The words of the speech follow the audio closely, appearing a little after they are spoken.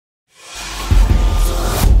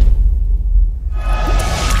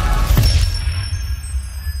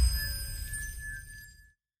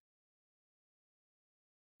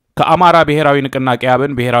ከአማራ ብሔራዊ ንቅናቄ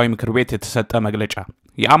አብን ብሔራዊ ምክር ቤት የተሰጠ መግለጫ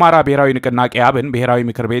የአማራ ብሔራዊ ንቅናቄ አብን ብሔራዊ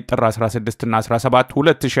ምክር ቤት ጥር 16 እና 17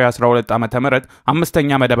 2012 ዓ.ም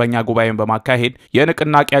አምስተኛ መደበኛ ጉባኤን በማካሄድ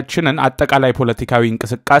የንቅናቄያችንን አጠቃላይ ፖለቲካዊ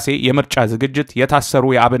እንቅስቃሴ የምርጫ ዝግጅት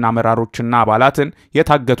የታሰሩ የአብን አመራሮችና አባላትን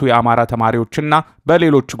የታገቱ የአማራ ተማሪዎችና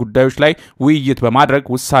በሌሎች ጉዳዮች ላይ ውይይት በማድረግ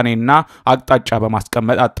ውሳኔና አቅጣጫ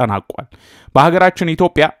በማስቀመጥ አጠናቋል። በሀገራችን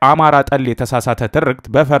ኢትዮጵያ አማራ ጠል የተሳሳተ ትርክት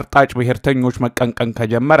በፈርጣጭ ብሔርተኞች መቀንቀን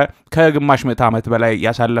ከጀመረ ከግማሽ ምዕተ ዓመት በላይ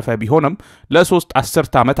ያሳለፈ ቢሆንም ለሶስት አስርት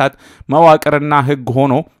ዓመታት መዋቅርና ህግ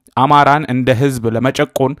ሆኖ አማራን እንደ ህዝብ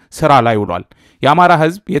ለመጨቆን ስራ ላይ ውሏል። የአማራ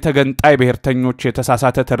ህዝብ የተገንጣይ ብሔርተኞች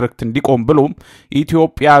የተሳሳተ ትርክት እንዲቆም ብሎም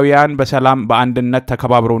ኢትዮጵያውያን በሰላም በአንድነት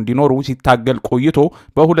ተከባብረው እንዲኖሩ ሲታገል ቆይቶ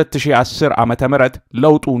በ2010 ዓመተ ምህረት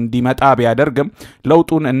ለውጡ እንዲመጣ ቢያደርግም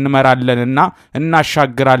ለውጡን እንመራለንና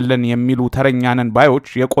እናሻግራለን የሚሉ ተረኛነን ባዮች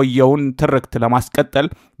የቆየውን ትርክት ለማስቀጠል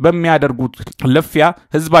በሚያደርጉት ለፊያ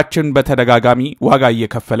ህዝባችን በተደጋጋሚ ዋጋ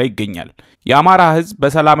እየከፈለ ይገኛል። የአማራ ህዝብ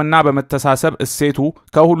በሰላምና በመተሳሰብ እሴቱ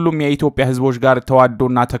ከሁሉም የኢትዮጵያ ህዝቦች ጋር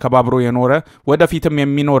ተዋዶና ተከባብሮ የኖረ ወደፊትም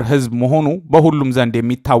የሚኖር ህዝብ መሆኑ በሁሉም ዘንድ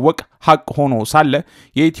የሚታወቅ ሐቅ ሆኖ ሳለ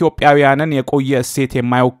የኢትዮጵያውያንን የቆየ እሴት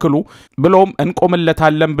የማይወክሉ ብሎም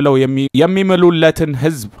እንቆምለታለን ብለው የሚምሉለትን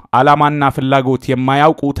ህዝብ ዓላማና ፍላጎት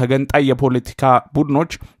የማያውቁ ተገንጣይ የፖለቲካ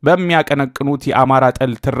ቡድኖች በሚያቀነቅኑት የአማራ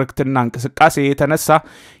ጠል ትርክትና እንቅስቃሴ የተነሳ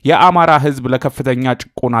የአማራ ህዝብ ለከፍተኛ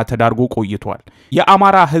ጭቆና ተዳርጎ ቆይቷል።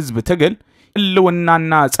 የአማራ ህዝብ ትግል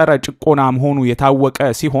ህልውናና ጸረ ጭቆና መሆኑ የታወቀ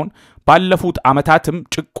ሲሆን ባለፉት ዓመታትም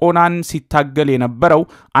ጭቆናን ሲታገል የነበረው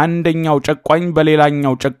አንደኛው ጨቋኝ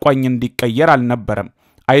በሌላኛው ጨቋኝ እንዲቀየር አልነበረም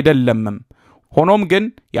አይደለምም። ሆኖም ግን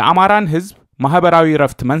የአማራን ህዝብ ማህበራዊ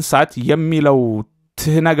ረፍት መንሳት የሚለው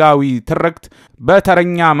ትህነጋዊ ትርክት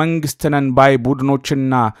በተረኛ መንግስትነን ባይ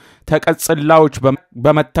ቡድኖችና ተቀጽላዎች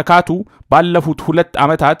በመተካቱ ባለፉት 2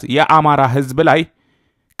 ዓመታት የአማራ ህዝብ ላይ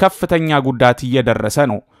ከፍተኛ ጉዳት እየደረሰ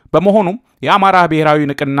ነው። በመሆኑም የአማራ ብሔራዊ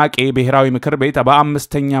ንቅናቄ ብሔራዊ ምክር ቤት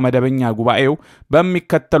በአምስተኛ መደበኛ ጉባኤው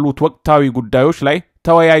በሚከተሉት ወቅታዊ ጉዳዮች ላይ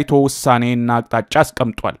ተወያይቶ ውሳኔና አቅጣጫ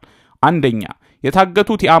አስቀምጧል። አንደኛ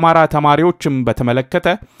የታገቱት የአማራ ተማሪዎችም በተመለከተ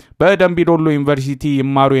በደምቢ ዶሎ ዩኒቨርሲቲ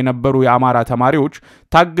ይማሩ የነበሩ የአማራ ተማሪዎች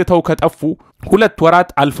ታግተው ከጠፉ 2 ወራት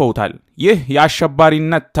አልፈውታል። ይህ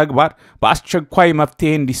የአሸባሪነት ተግባር በአስቸኳይ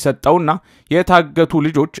መፍትሄ እንዲሰጠውና የታገቱ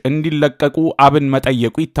ልጆች እንዲለቀቁ አብን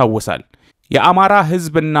መጠየቁ ይታወሳል። የአማራ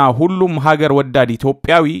ህዝብና ሁሉም ሀገር ወዳድ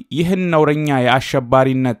ኢትዮጵያዊ ይህን ነውረኛ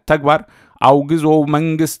የአሸባሪነት ተግባር አውግዞ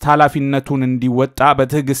መንግስት ኃላፊነቱን እንዲወጣ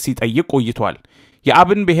በትዕግስት ሲጠይቅ ቆይቷል።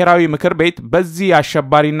 የአብን ብሔራዊ ምክር ቤት በዚህ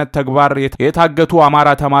አሸባሪነት ተግባር የታገቱ አማራ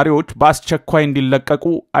ተማሪዎች በአስቸኳይ እንዲለቀቁ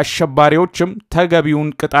አሸባሪዎችም ተገቢውን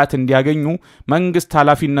ቅጣት እንዲያገኙ መንግስት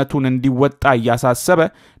ኃላፊነቱን እንዲወጣ ያሳሰበ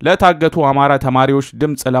ለታገቱ አማራ ተማሪዎች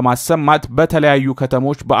ድምጽ ለማሰማት በተለያዩ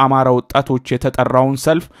ከተሞች በአማራ ወጣቶች የተጠራውን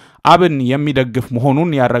ሰልፍ አብን የሚደግፍ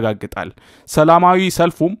መሆኑን ያረጋግጣል። ሰላማዊ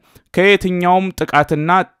ሰልፉም ከየትኛውም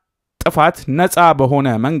ጥቃትና ጥፋት ነፃ በሆነ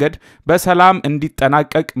መንገድ በሰላም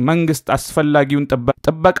እንዲጠናቀቅ መንግስት አስፈላጊውን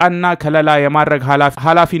ጥበቃና ከለላ የማድረግ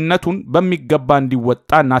ኃላፊነቱን በሚገባ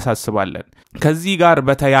እንዲወጣ እናሳስባለን። ከዚህ ጋር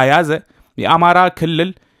በተያያዘ የአማራ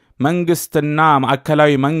ክልል መንግስትና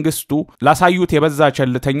ማዕከላዊ መንግስቱ ላሳዩት የበዛ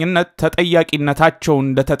ቸልተኝነት ተጠያቂነታቸው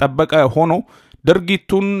እንደተጠበቀ ሆኖ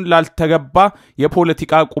ድርጊቱን ላልተገባ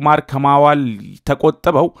የፖለቲካ ቁማር ከማዋል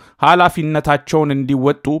ተቆጥበው ኃላፊነታቸውን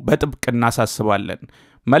እንዲወጡ በጥብቅ እናሳስባለን።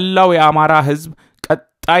 መላው የአማራ ህዝብ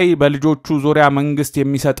ቀጣይ በልጆቹ ዙሪያ መንግስት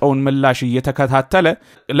የሚሰጠውን ምላሽ እየተከታተለ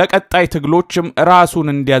ለቀጣይ ትግሎችም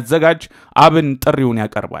ራሱን እንዲያዘጋጅ አብን ጥሪውን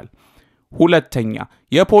ያቀርባል። ሁለተኛ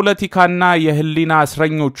የፖለቲካና የህሊና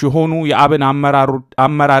እስረኞች የሆኑ የአብን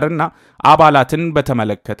አመራርና አባላትን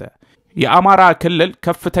በተመለከተ የአማራ ክልል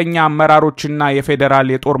ከፍተኛ አመራሮችና የፌደራል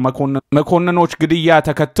የጦር መኮንኖች ግድያ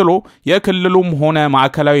ተከትሎ የክልሉም ሆነ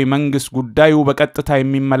ማዕከላዊ መንግስት ጉዳዩ በቀጥታ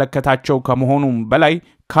የሚመለከታቸው ከመሆኑም በላይ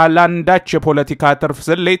ካላንዳች የፖለቲካ ትርፍ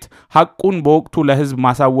ስሌት ሐቁን በወቅቱ ለህዝብ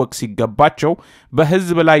ማሳወቅ ሲገባቸው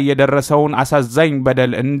በህዝብ ላይ የደረሰውን አሳዛኝ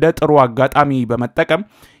በደል እንደ ጥሩ አጋጣሚ በመጠቀም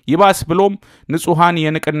ይባስ ብሎም ንጹሃን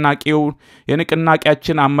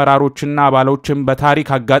የንቅናቄያችን አመራሮችና አባሎችን በታሪክ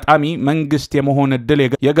አጋጣሚ መንግስት የመሆን እድል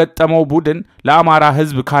የገጠመው ቡድን ለአማራ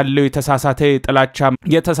ህዝብ ካለው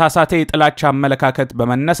የተሳሳተ የጥላቻ አመለካከት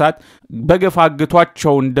በመነሳት በግፍ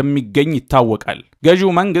አግቷቸው እንደሚገኝ ይታወቃል።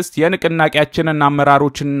 ገዢው መንግስት የንቅናቄያችንን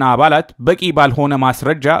አመራሮችና አባላት በቂ ባልሆነ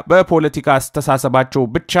ማስረጃ በፖለቲካ አስተሳሰባቸው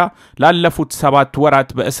ብቻ ላለፉት 7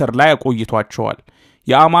 ወራት በእስር ላይ አቆይቷቸዋል።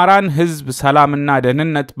 የአማራን ህዝብ ሰላምና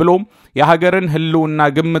ደህንነት ብሎም የሀገርን ህልውና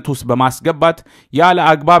ግምት ውስጥ በማስገባት ያለ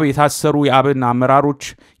አግባብ የታሰሩ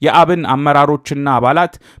የአብን አመራሮችና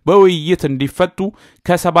አባላት በውይይት እንዲፈቱ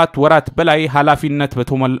ከ7 ወራት በላይ ኃላፊነት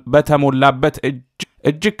በተሞላበት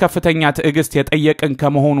እጅግ ከፍተኛ ትዕግስት የጠየቅን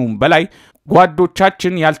ከመሆኑም በላይ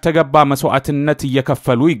ጓዶቻችን ያልተገባ መስዋዕትነት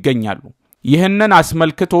እየከፈሉ ይገኛሉ። ይህንን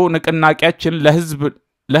አስመልክቶ ንቅናቄያችን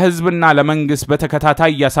ለህዝብና ለመንግስት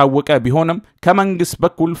በተከታታይ ያሳወቀ ቢሆንም ከመንግስት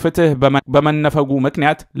በኩል ፍትህ በመነፈጉ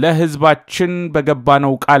ምክንያት ለህዝባችን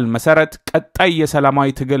በገባነው ቃል መሰረት ቀጣይ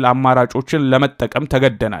የሰላማዊ ትግል አማራጮችን ለመጠቀም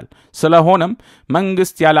ተገደናል። ስለሆነም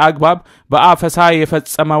መንግስት ያለ አግባብ በአፈሳ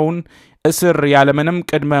የፈጸመውን እስር ያለምንም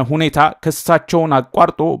ቅድመ ሁኔታ ክሳቸውን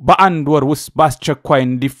አቋርጦ በአንድ ወር ውስጥ በአስቸኳይ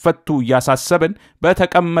እንዲፈቱ ያሳሰብን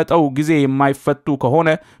በተቀመጠው ጊዜ የማይፈቱ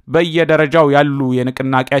ከሆነ በየደረጃው ያሉ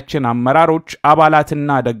የንቅናቄያችን አመራሮች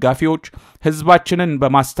አባላትና ደጋፊዎች ህዝባችንን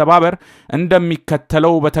በማስተባበር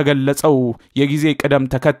እንደሚከተለው በተገለጸው የጊዜ ቅደም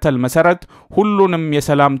ተከተል መሰረት ሁሉንም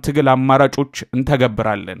የሰላም ትግል አማራጮች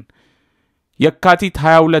እንተገብራለን። የካቲት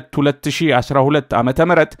 22 2012 ዓመተ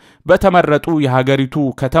ምህረት በተመረጡ የሀገሪቱ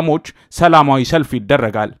ከተሞች ሰላማዊ ሰልፍ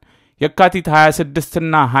ይደረጋል። የካቲት 26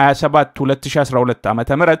 እና 27 2012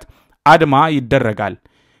 ዓመተ ምህረት አድማ ይደረጋል።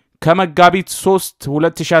 ከመጋቢት 3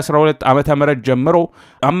 2012 ዓመተ ምህረት ጀምሮ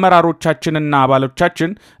አመራሮቻችንና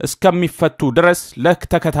አባሎቻችን እስከሚፈቱ ድረስ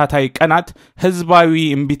ለተከታታይ ቀናት ህዝባዊ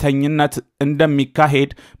እንቢተኝነት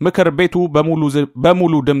እንደሚካሄድ ምክር ቤቱ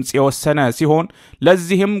በሙሉ ድምጽ የወሰነ ሲሆን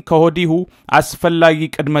ለዚህም ከወዲሁ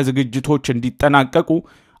አስፈላጊ ቅድመ ዝግጅቶች እንዲጠናቀቁ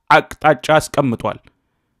አቅጣጫ አስቀምጧል።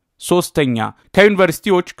 ሶስተኛ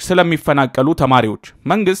ከዩኒቨርሲቲዎች ስለሚፈናቀሉ ተማሪዎች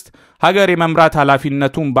መንግስት ሀገር የመምራት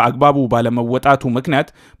ኃላፊነቱን በአግባቡ ባለመወጣቱ ምክንያት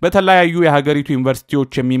በተለያዩ የሀገሪቱ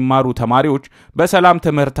ዩኒቨርሲቲዎች የሚማሩ ተማሪዎች በሰላም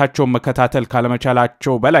ትምህርታቸውን መከታተል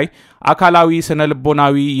ካለመቻላቸው በላይ አካላዊ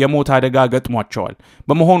ስነልቦናዊ የሞት አደጋ ገጥሟቸዋል።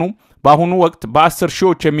 በመሆኑም በአሁኑ ወቅት በ10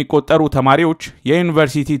 ሺዎች የሚቆጠሩ ተማሪዎች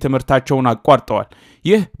የዩኒቨርሲቲ ትምህርታቸውን አቋርጠዋል።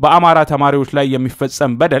 ይህ በአማራ ተማሪዎች ላይ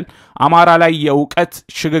የሚፈጸም በደል አማራ ላይ የእውቀት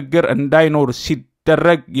ሽግግር እንዳይኖር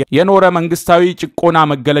ሲደረግ የኖረ መንግስታዊ ጭቆና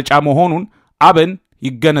መገለጫ መሆኑን አብን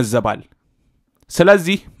ይገነዘባል።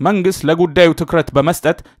 ስለዚህ መንግስት ለጉዳዩ ትኩረት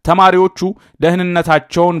በመስጠት ተማሪዎቹ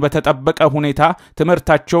ደህንነታቸውን በተጠበቀ ሁኔታ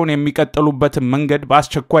ትምህርታቸውን የሚቀጥሉበትን መንገድ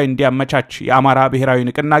በአስቸኳይ እንዲያመቻች የአማራ ብሔራዊ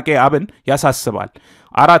ንቅናቄ አብን ያሳስባል።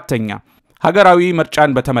 አራተኛ ሀገራዊ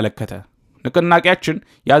ምርጫን በተመለከተ ንቅናቄያችን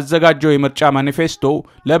ያዘጋጀው የምርጫ ማኒፌስቶ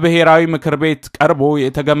ለብሔራዊ ምክር ቤት ቀርቦ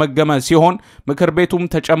የተገመገመ ሲሆን ምክር ቤቱም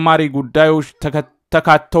ተጨማሪ ጉዳዮች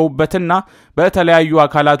ተካተውበትና በተለያዩ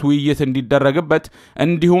አካላት ውይይት እንዲደረግበት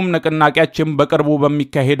እንዲሁም ንቅናቄያችን በቅርቡ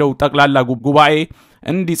በሚካሄደው ጠቅላላ ጉባኤ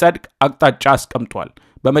እንዲጸድቅ አቅጣጫ አስቀምጧል።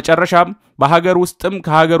 በመጨረሻም በሀገር ውስጥም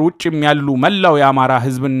ከሀገር ውጭም ያሉ መላው የአማራ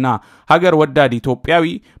ህዝብና ሀገር ወዳድ ኢትዮጵያዊ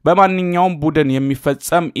በማንኛውም ቡድን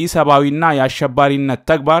የሚፈጸም ኢሰባዊና የአሸባሪነት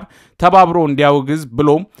ተግባር ተባብሮ እንዲያወግዝ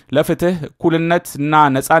ብሎም ለፍትህ እኩልነትና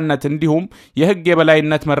ነጻነት እንዲሁም የህግ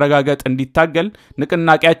የበላይነት መረጋገጥ እንዲታገል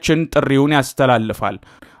ንቅናቄያችን ጥሪውን ያስተላልፋል።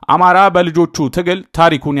 አማራ በልጆቹ ትግል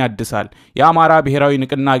ታሪኩን ያድሳል። የአማራ ብሔራዊ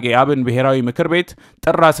ንቅናቄ አብን ብሔራዊ ምክር ቤት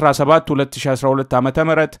ጥር 17 2012 ዓ.ም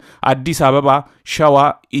አዲስ አበባ ሸዋ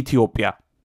ኢትዮጵያ